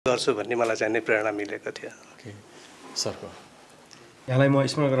गर्छु भन्ने मलाई चाहिँ नै प्रेरणा मिलेको थियो। सरको यहाँलाई म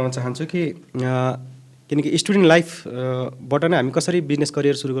स्मरण गराउन चाहन्छु कि किनकि स्टुडेन्ट लाइफबाट नै हामी कसरी बिजनेस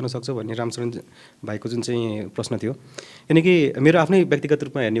करियर सुरु गर्न सक्छौँ भन्ने रामचरण भाइको जुन चाहिँ प्रश्न थियो। किनकि मेरो आफ्नै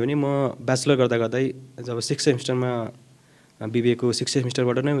व्यक्तिगत रूपमा हेर्ने भने म ब्याचलर गर्दा गर्दै जब 6th सेमिस्टरमा बिबिएको 6th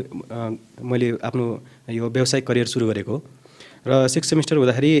सेमिस्टरबाट नै मैले आफ्नो यो व्यावसायिक करियर सुरु गरेको हो। र 6th सेमिस्टर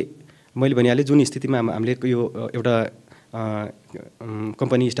हुँदाखेरि मैले भनिहालेँ जुन स्थितिमा हामीले यो एउटा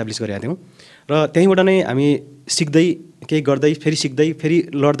कम्पनी इस्टाब्लिस गरेका थियौँ र त्यहीँबाट नै हामी सिक्दै केही गर्दै फेरि सिक्दै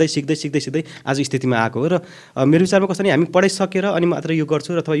फेरि लड्दै सिक्दै आज स्थितिमा आएको हो। र मेरो विचारमा कस्तो नि हामी पढाइसकेर अनि मात्र यो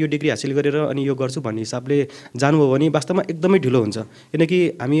गर्छु अथवा यो डिग्री हासिल गरेर अनि यो गर्छु भन्ने हिसाबले जानुभयो भने वास्तवमा एकदमै ढिलो हुन्छ।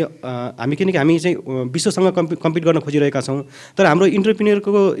 किनकि हामी चाहिँ विश्वसँग कम्पिट गर्न खोजिरहेका छौँ। तर हाम्रो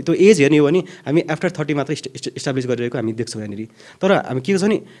इन्टरप्रेन्योरको त्यो एज हेर्ने हो भने हामी आफ्टर 30 मात्रै इस्टाब्लिस गरिरहेको हामी देख्छौँ यहाँनिर। तर हामी के छ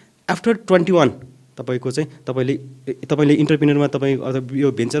नि आफ्टर 21 तपाईँले इन्टरप्रेन्योरमा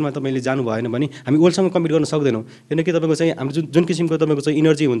यो भेन्चरमा तपाईँले जानु भएन भने हामी वर्ल्डसँग कम्पिट गर्न सक्दैनौँ। किनकि तपाईँको चाहिँ हाम्रो जुन किसिमको तपाईँको चाहिँ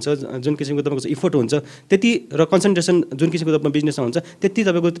इनर्जी हुन्छ, जुन किसिमको तपाईँको चाहिँ इफोर्ट हुन्छ त्यति र कन्सन्ट्रेसन जुन किसिमको तपाईँ बिजनेसमा हुन्छ त्यति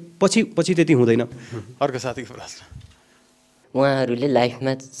तपाईँको पछि त्यति हुँदैन। अर्को साथीको प्रश्न, उहाँहरूले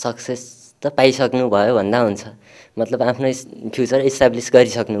लाइफमा सक्सेस त पाइसक्नु भयो भन्दा हुन्छ, मतलब आफ्नो फ्युचर इस्टाब्लिस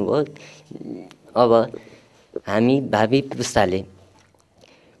गरिसक्नु भयो। अब हामी भावी पुस्ताले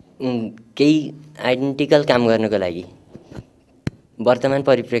केही आइडेन्टिकल काम गर्नको लागि वर्तमान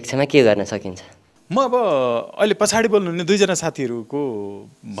परिप्रेक्ष्यमा के गर्न सकिन्छ? म अब अहिले पछाडि बोल्नुहुने दुईजना साथीहरूको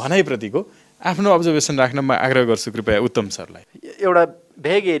भनाइप्रतिको आफ्नो अब्जर्भेसन राख्न म आग्रह गर्छु कृपया उत्तम सरलाई। एउटा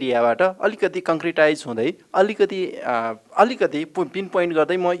भेग एरियाबाट अलिकति कङ्क्रिटाइज हुँदै अलिकति पिन पोइन्ट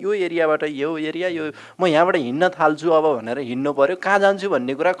गर्दै म यो एरियाबाट यो एरिया म यहाँबाट हिँड्न थाल्छु अब भनेर हिँड्नु पऱ्यो। कहाँ जान्छु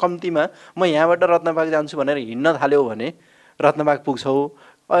भन्ने कुरा कम्तीमा म यहाँबाट रत्नबाग जान्छु भनेर हिँड्न थाल्यो भने रत्नबाग पुग्छौ।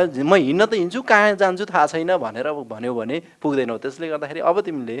 म हिँड्न त हिँड्छु, कहाँ जान्छु थाहा छैन भनेर भन्यो भने पुग्दैनौ। त्यसले गर्दाखेरि अब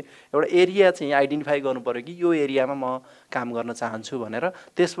तिमीले एउटा एरिया चाहिँ आइडेन्टिफाई गर्नु पऱ्यो कि यो एरियामा म काम गर्न चाहन्छु भनेर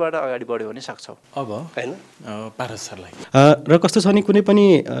त्यसबाट अगाडि बढ्यो भने सक्छौ। अब हैन पारस सरलाई र कस्तो छ नि कुनै पनि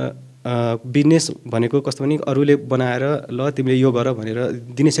बिजनेस भनेको कस्तो भने अरूले बनाएर ल तिमीले यो गर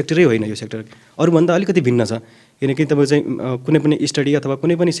भनेर दिने सेक्टरै होइन यो सेक्टर, अरूभन्दा अलिकति भिन्न छ। किनकि तपाईँ चाहिँ कुनै पनि स्टडी अथवा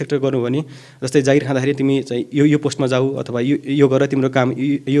कुनै पनि सेक्टर गर्नु भने जस्तै जागिर खाँदाखेरि तिमी चाहिँ यो पोस्टमा जाऊ अथवा यो गर तिम्रो काम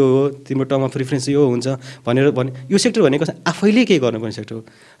यो हो, तिम्रो टर्म अफ प्रिफरेन्स यो हुन्छ भनेर यो सेक्टर भनेको आफैले केही गर्नुपर्ने सेक्टर हो।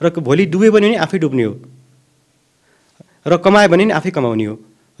 र भोलि डुब्यो भने आफै डुब्ने हो र कमायो भने नि आफै कमाउने हो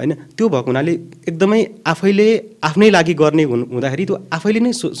हैन। त्यो भएको हुनाले एकदमै आफैले आफ्नै लागि गर्ने हुँदाखेरि त्यो आफैले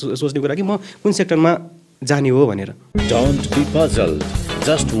नै सोच्ने कुरा कि म कुन सेक्टरमा जाने हो भनेर। Don't be puzzled,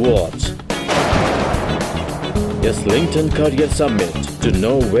 just watch. Yes, LinkedIn Career Summit to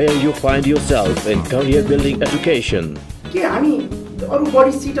know where you find yourself in career building education. के हामी अरू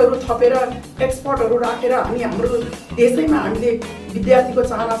बढी सिटहरू थपेर एक्सपर्टहरू राखेर हाम्रो देशैमा हामीले विद्यार्थीको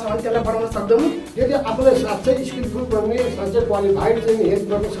चाहना छ भने त्यसलाई बढाउन सक्दैनौँ? यदि आफूलाई साँच्चै स्किलफुल बन्ने, साँच्चै क्वालिफाइड चाहिँ हेड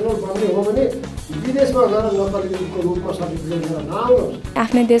प्रोफेसनल बन्ने हो भने विदेशमा गएर नोकरीको रूपमा सर्टिफिकेट लिएर नआउनुहोस्।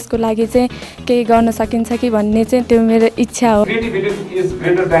 आफ्नै देशको लागि चाहिँ केही गर्न सकिन्छ कि भन्ने चाहिँ त्यो मेरो इच्छा हो। Creativity is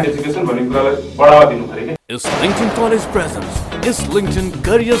greater than education भन्ने कुरालाई बढावा दिनु पर्यो के। Is LinkedIn College presents is LinkedIn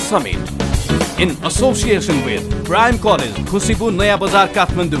Career Summit in association with Prime College, Khusibu Naya Bazar,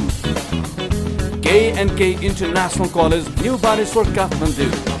 Kathmandu, K&K International College, New Baneswar, Kathmandu,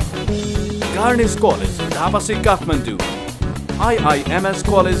 Garnish College, Dhabasi, Kathmandu, IIMS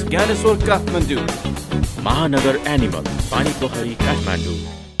College, Gyaneswar, Kathmandu, Mahanagar Animal, Panipokhari, Kathmandu.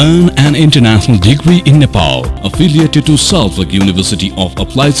 Earn an international degree in Nepal, affiliated to Salzburg University of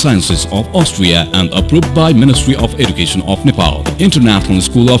Applied Sciences of Austria and approved by Ministry of Education of Nepal. International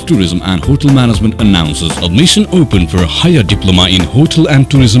School of Tourism and Hotel Management announces admission open for higher diploma in Hotel and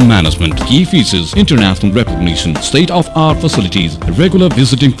Tourism Management. Key features: international recognition, state-of-art facilities, regular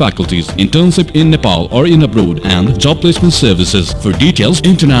visiting faculties, internship in Nepal or in abroad, and job placement services. For details,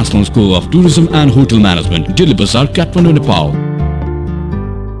 International School of Tourism and Hotel Management, Delhi Bazaar, Kathmandu, Nepal.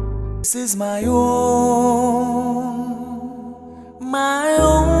 This is my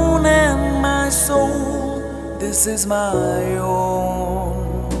own and my soul. This is my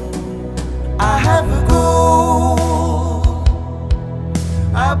own. I have a goal.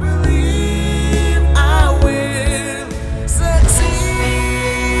 I believe I will succeed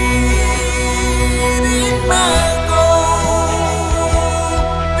in my goal.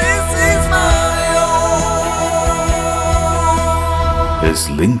 This is my own. Is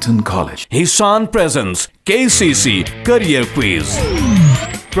LinkedIn College. Hishan presents KCC Career Quiz.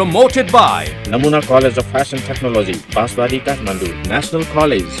 Promoted by Namuna College of Fashion Technology, Baswari, Kathmandu, National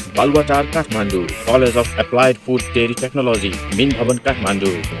College, Balwatar, Kathmandu, College of Applied Food Dairy Technology, Min Bhavan,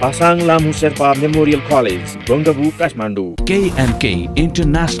 Kathmandu, Pasang Lamhu Sherpa Memorial College, Gongabu, Kathmandu. K&K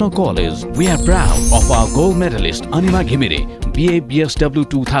International College. We are proud of our gold medalist Anima Ghimire, BA BSW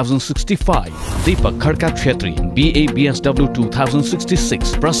 2065, Deepak Khadka Khetri, BA BSW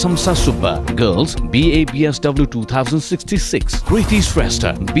 2066, Prasamsa Subba, Girls, BA BSW 2066, Kriti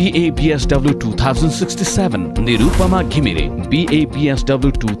Shrestha, BA BSW 2067, Nirupama Ghimire, BA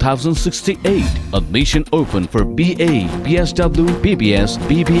BSW 2068. Admission open for BA, BSW, BBS,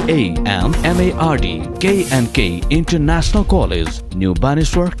 BBA and MARD. K&K International College, New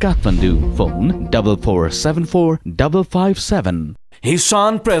Baneswar, Kathmandu. Phone 4474 557.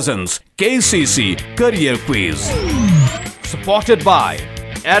 Hisan presents KCC Career Quiz. Supported by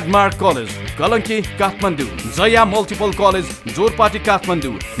Admar College, Kalanki, Kathmandu, Zaya Multiple College, Jorpati,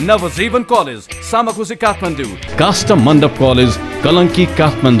 Kathmandu, Navajivan College, Samakusi, Kathmandu, Custom Mandap College, Kalanki,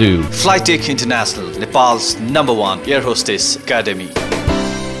 Kathmandu. Flytech International, Nepal's #1 air hostess academy.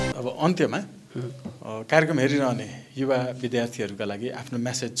 अब अन्त्यमा कार्यक्रम हेरिरहने युवा विद्यार्थीहरूका लागि आफ्नो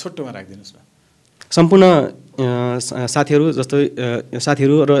message छोटोमा राखिदिनुस् न। सम्पूर्ण साथीहरू जस्तो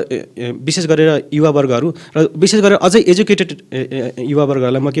साथीहरू र विशेष गरेर युवावर्गहरू र विशेष गरेर अझै एजुकेटेड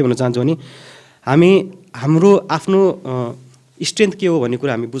युवावर्गहरूलाई म के भन्न चाहन्छु भने हाम्रो आफ्नो स्ट्रेन्थ के हो भन्ने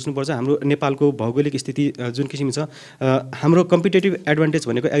कुरा हामी बुझ्नुपर्छ। हाम्रो नेपालको भौगोलिक स्थिति जुन किसिम छ, हाम्रो कम्पिटेटिभ एडभान्टेज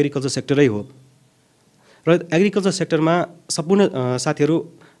भनेको एग्रिकल्चर सेक्टरै हो र एग्रिकल्चर सेक्टरमा सम्पूर्ण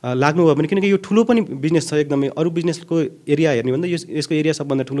साथीहरू लाग्नुभयो भने, किनकि यो ठुलो पनि बिजनेस छ एकदमै। अरू बिजनेसको एरिया हेर्ने भन्दा यसको एरिया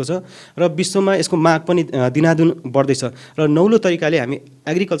सबभन्दा ठुलो छ र विश्वमा यसको माग पनि दिनादिन बढ्दैछ र नौलो तरिकाले हामी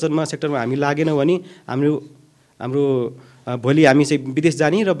एग्रिकल्चरमा सेक्टरमा हामी लागेनौँ भने हाम्रो भोलि हामी चाहिँ विदेश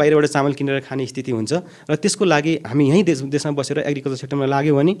जाने र बाहिरबाट चामल किनेर खाने स्थिति हुन्छ र त्यसको लागि हामी यहीँ देशमा बसेर एग्रिकल्चर सेक्टरमा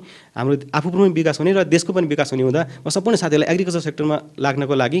लाग्यो भने हाम्रो आफू पनि विकास हुने र देशको पनि विकास हुने हुँदा म सम्पूर्ण साथीहरूलाई एग्रिकल्चर सेक्टरमा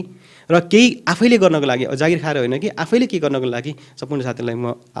लाग्नको लागि र केही आफैले गर्नको लागि, जागिर खाएर होइन कि आफैले के गर्नको लागि सम्पूर्ण साथीहरूलाई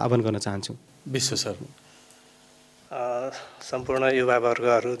म आह्वान गर्न चाहन्छु। विश्व सर, सम्पूर्ण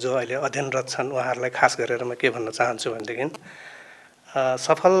युवावर्गहरू जो अहिले अध्ययनरत छन् उहाँहरूलाई खास गरेर म के भन्न चाहन्छु भनेदेखि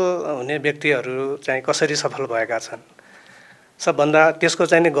सफल हुने व्यक्तिहरू चाहिँ कसरी सफल भएका छन्, सबभन्दा त्यसको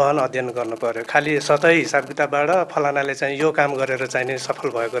चाहिँ नि गहन अध्ययन गर्नु पर्यो। खालि सतै हिसाब किताबबाट फलानाले चाहिँ यो काम गरेर चाहिँ नि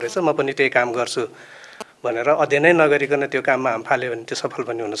सफल भएको रहेछ, म पनि त्यही काम गर्छु भनेर अध्ययनै नगरिकन त्यो काममा हाम फाल्यो भने त्यो सफल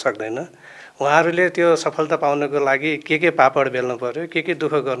पनि हुन सक्दैन। उहाँहरूले त्यो सफलता पाउनको लागि के पापड बेल्नु पर्यो, के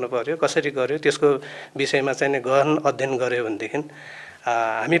दुःख गर्नु पर्यो, कसरी गर्यो, त्यसको विषयमा चाहिँ नि गहन अध्ययन गर्यो भनेदेखि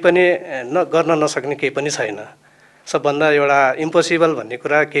हामी पनि गर्न नसक्ने केही पनि छैन। सबभन्दा एउटा इम्पोसिबल भन्ने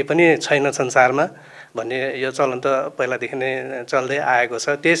कुरा केही पनि छैन संसारमा भन्ने यो चलन त पहिलादेखि नै चल्दै आएको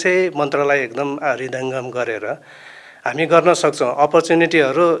छ। त्यसै मन्त्रलाई एकदम हृदयङ्गम गरेर हामी गर्न सक्छौँ।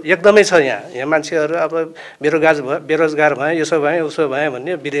 अपर्च्युनिटीहरू एकदमै छ यहाँ मान्छेहरू अब बेरोजगार भए, यसो भए उसो भए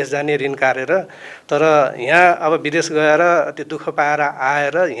भन्ने विदेश जाने ऋण काटेर, तर यहाँ अब विदेश गएर त्यो दुःख पाएर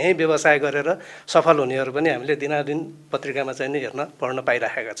आएर यहीँ व्यवसाय गरेर सफल हुनेहरू पनि हामीले दिनादिन पत्रिकामा चाहिँ नि पढ्न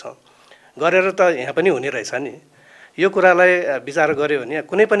पाइराखेका छौँ। गरेर त यहाँ पनि हुने रहेछ नि। यो कुरालाई विचार गर्यो भने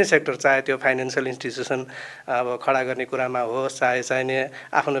कुनै पनि सेक्टर, चाहे त्यो फाइनेन्सियल इन्स्टिट्युसन अब खडा गर्ने कुरामा होस्, चाहे नि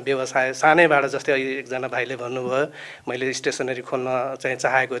आफ्नो व्यवसाय सानैबाट, जस्तै एकजना भाइले भन्नुभयो मैले स्टेसनरी खोल्न चाहिँ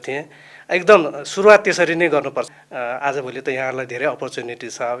चाहेको थिएँ, एकदम सुरुवात त्यसरी नै गर्नुपर्छ। आजभोलि त यहाँहरूलाई धेरै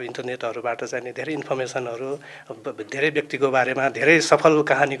अपर्च्युनिटी छ, अब इन्टरनेटहरूबाट चाहिँ नि धेरै इन्फर्मेसनहरू, धेरै व्यक्तिको बारेमा, धेरै सफल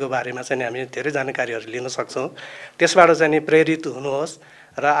कहानीको बारेमा चाहिँ हामी धेरै जानकारीहरू लिन सक्छौँ। त्यसबाट चाहिँ नि प्रेरित हुनुहोस्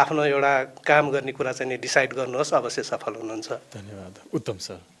र आफ्नो एउटा काम गर्ने कुरा चाहिँ नि डिसाइड गर्नुहोस्, अवश्य सफल हुनुहुन्छ। धन्यवाद। उत्तम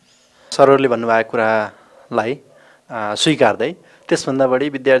सर, सरहरूले भन्नुभएको कुरालाई स्वीकार्दै त्यसभन्दा बढी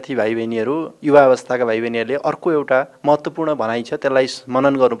विद्यार्थी भाइ बहिनीहरू, युवा अवस्थाका भाइ बहिनीहरूले अर्को एउटा महत्त्वपूर्ण भनाइ छ, त्यसलाई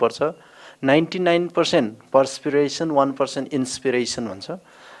मनन गर्नुपर्छ। 99% पर्सपिरेसन 1% इन्सपिरेसन भन्छ।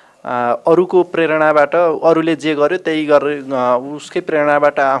 अरूको प्रेरणाबाट, अरूले जे गर्यो त्यही उसकै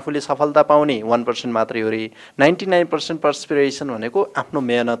प्रेरणाबाट आफूले सफलता पाउने 1% मात्रै हो रे। 99% पर्सपिरेसन भनेको आफ्नो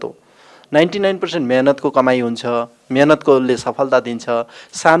मेहनत हो। 99% मेहनतको कमाइ हुन्छ, मेहनतकोले सफलता दिन्छ।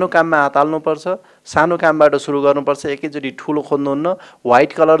 सानो काममा हात हाल्नुपर्छ, सानो कामबाट सुरु गर्नुपर्छ। एकैचोटि ठुलो खोज्नुहुन्न,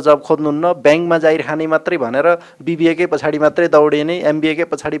 व्हाइट कलर जब खोज्नुहुन्न, ब्याङ्कमा जाहिर खाने मात्रै भनेर बिबिएकै पछाडि मात्रै दौडिने,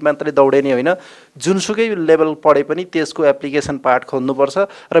 एमबिएकै पछाडि मात्रै दौडिने होइन। जुनसुकै लेभल पढे पनि त्यसको एप्लिकेसन पार्ट खोज्नुपर्छ।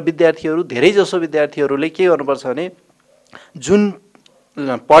 र विद्यार्थीहरू, धेरैजसो विद्यार्थीहरूले के गर्नुपर्छ भने जुन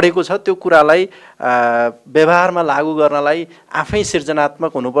पढेको छ त्यो कुरालाई व्यवहारमा लागू गर्नलाई आफै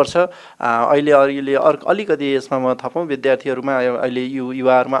सृजनात्मक हुनुपर्छ। अहिले अलिकति यसमा म थपौँ, विद्यार्थीहरूमा अहिले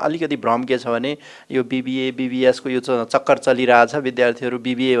युवाहरूमा अलिकति भ्रम के छ भने यो बिबिए बिबिएसको यो चक्कर चलिरहेछ। विद्यार्थीहरू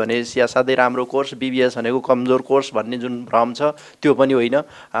बिबिए भनेपछि असाध्यै राम्रो कोर्स, बिबिएस भनेको कमजोर कोर्स भन्ने जुन भ्रम छ त्यो पनि होइन।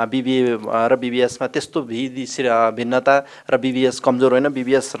 बिबिए र बिबिएसमा त्यस्तो भिन्नता र बिबिएस कमजोर होइन,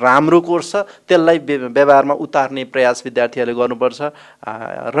 बिबिएस राम्रो कोर्स छ, त्यसलाई व्यवहारमा उतार्ने प्रयास विद्यार्थीहरूले गर्नुपर्छ।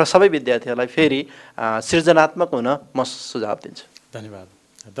 र सबै विद्यार्थीहरूलाई फेरि सृजनात्मक हुन म सुझाव दिन्छु। धन्यवाद।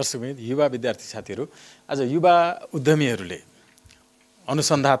 दर्शकवृन्द, युवा विद्यार्थी साथीहरू, आज युवा उद्यमीहरूले,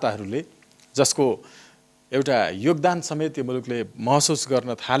 अनुसन्धाताहरूले जसको एउटा योगदान समेत यो मुलुकले महसुस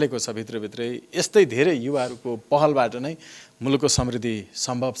गर्न थालेको छ भित्रभित्रै, यस्तै धेरै युवाहरूको पहलबाट नै मुलुकको समृद्धि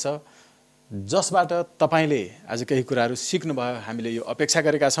सम्भव छ, जसबाट तपाईँले आज केही कुराहरू सिक्नुभयो, हामीले यो अपेक्षा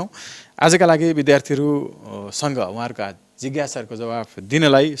गरेका छौँ। आजका लागि विद्यार्थीहरूसँग उहाँहरूका जिज्ञासाहरूको जवाफ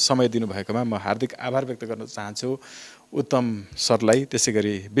दिनलाई समय दिनुभएकोमा म हार्दिक आभार व्यक्त गर्न चाहन्छु उत्तम सरलाई, त्यसै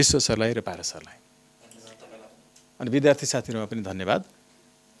गरी विश्व सरलाई र पारस सरलाई। अनि विद्यार्थी साथीहरूमा पनि धन्यवाद।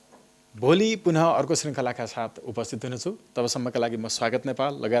 भोलि पुनः अर्को श्रृङ्खलाका साथ उपस्थित हुनेछु। तबसम्मका लागि म स्वागत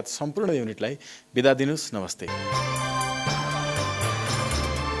नेपाल लगायत सम्पूर्ण युनिटलाई बिदा दिनुहोस्। नमस्ते।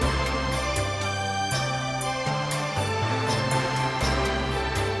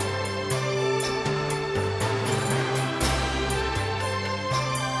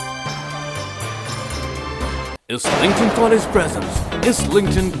 LinkedIn College presents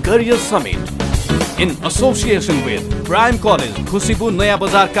LinkedIn Career Summit in association with Prime College, Khusibu Naya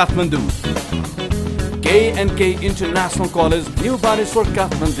Bazar, Kathmandu, K&K International College, New Baneswar,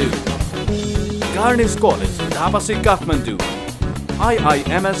 Kathmandu, Garnish College, Dapasi, Kathmandu,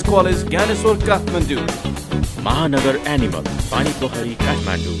 IIMS College, Gyaneswar, Kathmandu, Mahanagar Animal, Pani Pohari,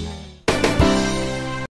 Kathmandu.